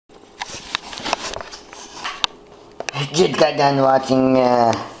just got done watching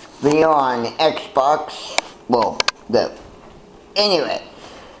a video on Xbox. Well, the anyway.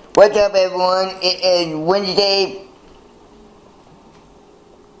 What's up, everyone? It is Wednesday.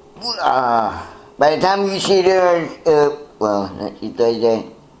 By the time you see this, well, let's see, Thursday.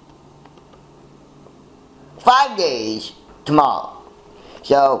 5 days tomorrow.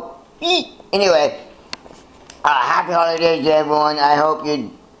 So, anyway, happy holidays to everyone. I hope your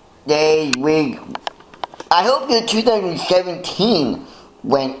day, week, I hope your 2017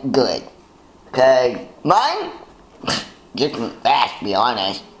 went good. Cause mine just went fast, to be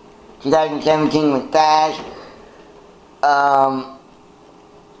honest. 2017 went fast.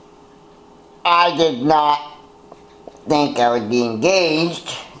 I did not think I would be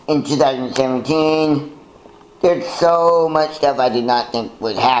engaged in 2017. There's so much stuff I did not think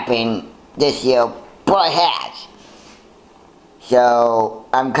would happen this year, but it has. So,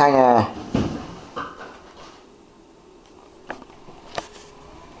 I'm kinda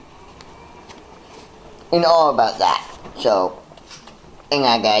in awe about that. So, hang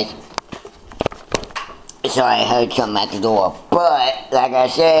on, guys. Sorry, I heard something at the door. But, like I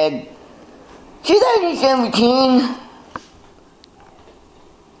said, 2017,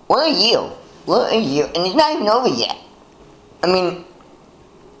 what a year. What a year. And it's not even over yet. I mean,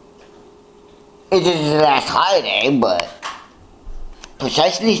 it is the last holiday, but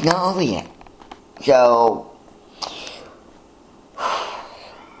precisely it's not over yet. So, I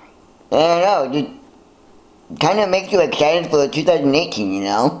don't know, it kind of makes you excited for 2018, you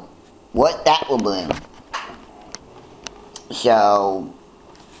know? What that will bring. So,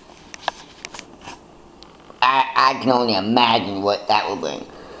 I can only imagine what that will bring.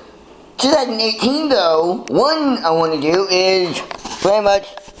 2018 though, one I want to do is pretty much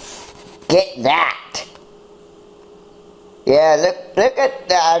get that. Yeah, look at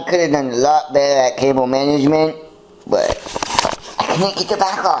that. I could have done a lot better at cable management, but I can't get the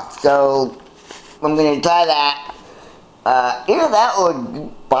back off, so I'm going to try that. Either that or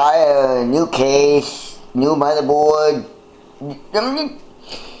buy a new case, new motherboard. I'm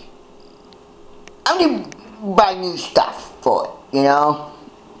going to buy new stuff for it, you know?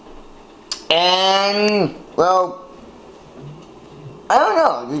 And, well, I don't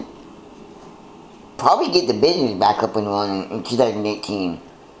know. Probably get the business back up and running in 2018.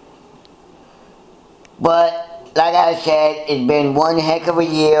 But, like I said, it's been one heck of a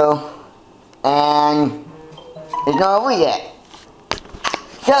year. And it's not over yet.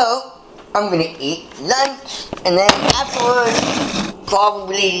 So, I'm gonna eat lunch. And then afterwards,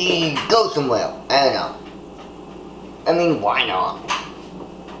 probably go somewhere. I don't know. I mean, why not?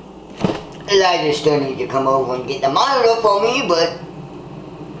 Elijah still needs to come over and get the monitor for me, but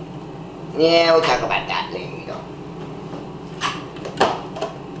yeah, we'll talk about that later, you know.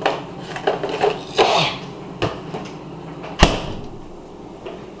 Yeah.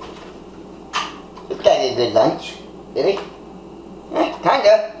 Looks like a good lunch, did it?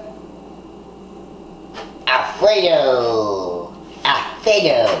 Kinda. Alfredo.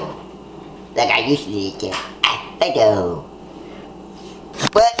 Like I used to eat it. Alfredo.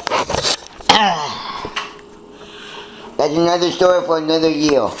 But that's another story for another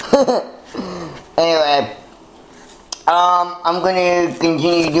year. Anyway, I'm gonna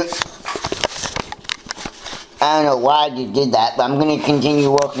continue to I don't know why I just did that, but I'm gonna continue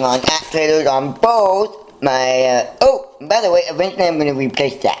working on app trailers on both my, oh, by the way, eventually I'm gonna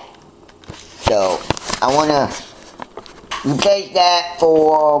replace that. So, I wanna replace that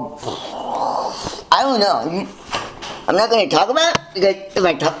for, I don't know, I'm not gonna talk about it, because if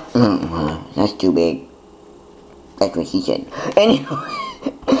I talk, that's too big. That's what she said. Anyway,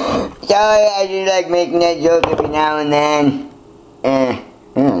 sorry, I just like making that joke every now and then. I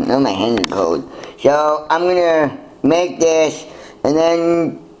don't know, my hands are cold. So, I'm gonna make this, and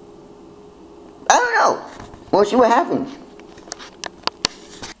then, I don't know. We'll see what happens.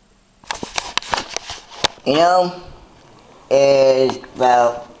 You know,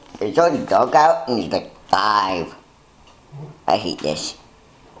 well, it's already dark out, and it's like 5. I hate this.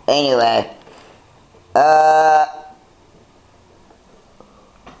 Anyway,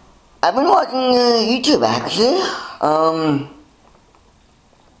 I've been watching YouTube actually,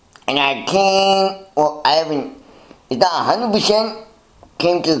 and I came, well, I haven't, it's not 100%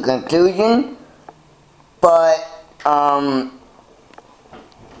 came to a conclusion, but,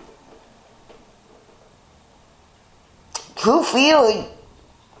 true feeling,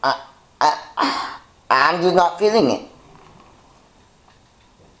 I'm just not feeling it.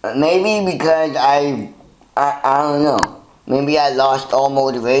 Maybe because I don't know. Maybe I lost all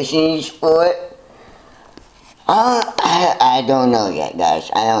motivations for it. I don't know yet, guys.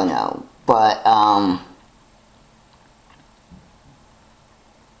 I don't know. But,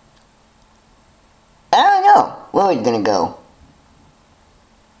 don't know where it's gonna go.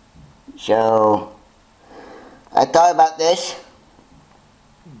 So, I thought about this.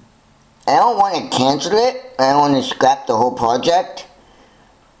 I don't want to cancel it. I don't want to scrap the whole project.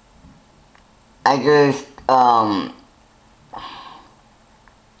 I just, I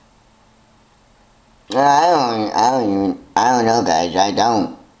don't know, guys. I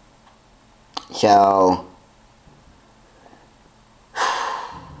don't. So,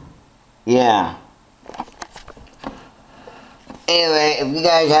 yeah. Anyway, if you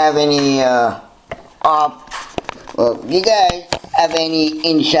guys have any, if you guys have any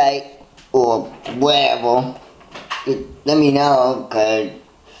insight or whatever, just let me know, cause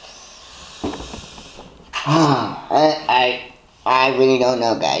I really don't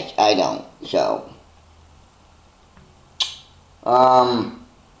know, guys. I don't. So,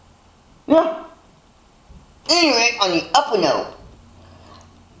 yeah. Anyway, on the upper note,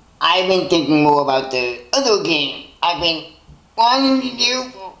 I've been thinking more about the other game I've been wanting to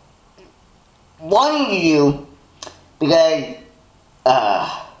do because,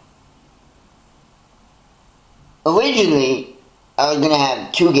 originally, I was gonna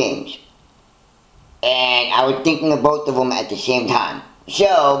have 2 games, and I was thinking of both of them at the same time.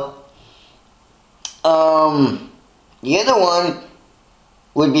 So, the other one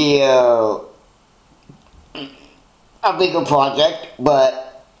would be a bigger project,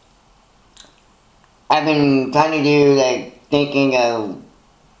 but I've been trying to do, like, thinking of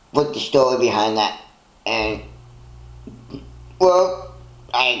what the story behind that, and, well,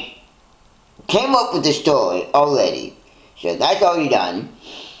 I came up with the story already, so that's already done.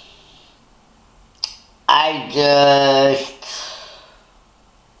 I just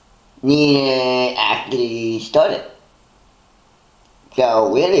need to actually start it.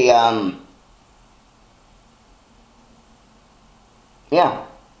 So really, yeah.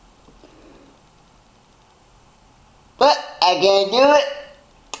 But I can't do it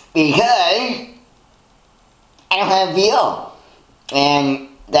because I don't have VR. And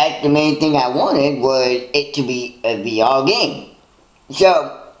that's the main thing I wanted, was it to be a VR game.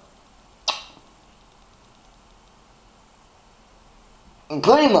 So,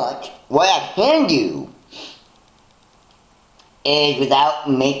 pretty much what I can do is, without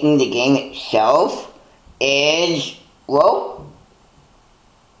making the game itself, is, well,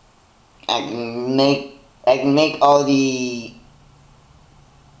 I can make all the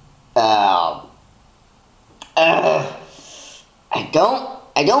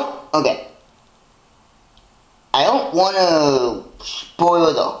okay. I don't want to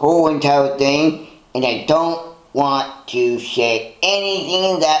spoil the whole entire thing, and I don't want to say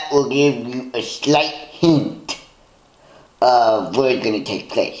anything that will give you a slight hint of where it's going to take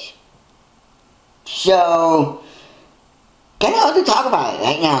place. So, kind of hard to talk about it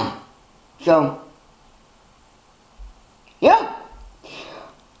right now. So, yeah.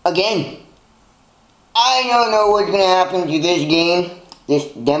 Again, I don't know what's going to happen to this game, this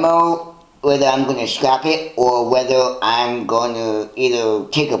demo, whether I'm going to scrap it or whether I'm going to either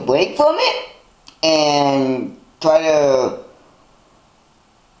take a break from it and try to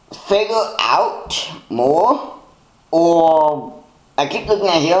figure out more, or I keep looking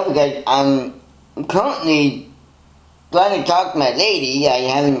at here because I'm currently trying to talk to my lady. I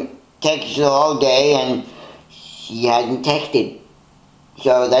haven't texted her all day and she hasn't texted.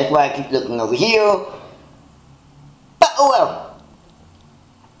 So that's why I keep looking over here. But oh well.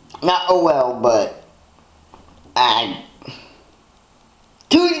 Not oh well, but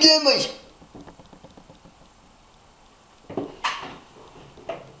two dilemmas.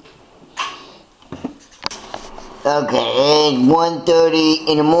 Okay, it's 1:30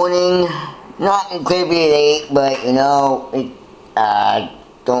 in the morning. Not incredibly late, but you know,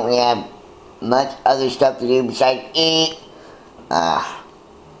 don't really have much other stuff to do besides eat.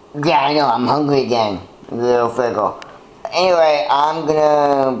 Yeah, I know, I'm hungry again. Little figure. Anyway, I'm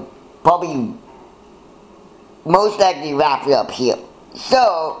gonna probably most likely wrap it up here.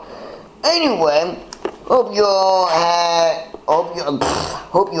 So, anyway, hope you all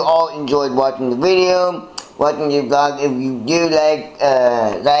enjoyed watching the video, watching the vlog. If you do like,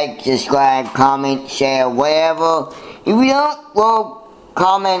 subscribe, comment, share, whatever. If you don't, well,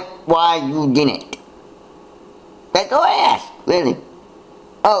 comment why you didn't. That's all I ask, really.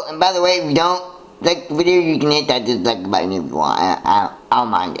 Oh, and by the way, if you don't like the video, you can hit that dislike button if you want. I don't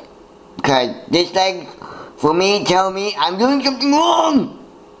mind it. Because dislikes, for me, tell me I'm doing something wrong.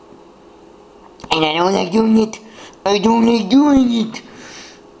 And I don't like doing it. I don't like doing it.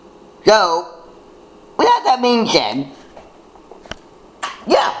 So, without that being said,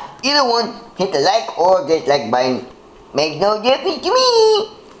 yeah, either one, hit the like or dislike button. Makes no difference to me.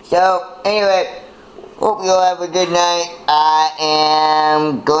 So, anyway, Hope you all have a good night. I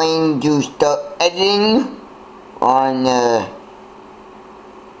am going to start editing on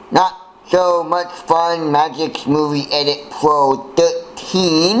not so much fun Magic's Movie Edit Pro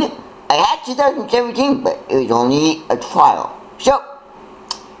 13. I had 2017, but it was only a trial. So,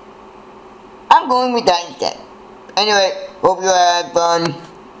 I'm going with that instead. Anyway, hope you all had fun,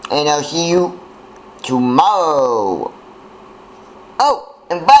 and I'll see you tomorrow. Oh,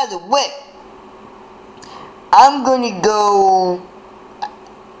 and by the way, I'm gonna go,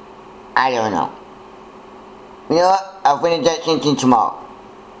 I don't know. You know what? I'll finish that sentence tomorrow.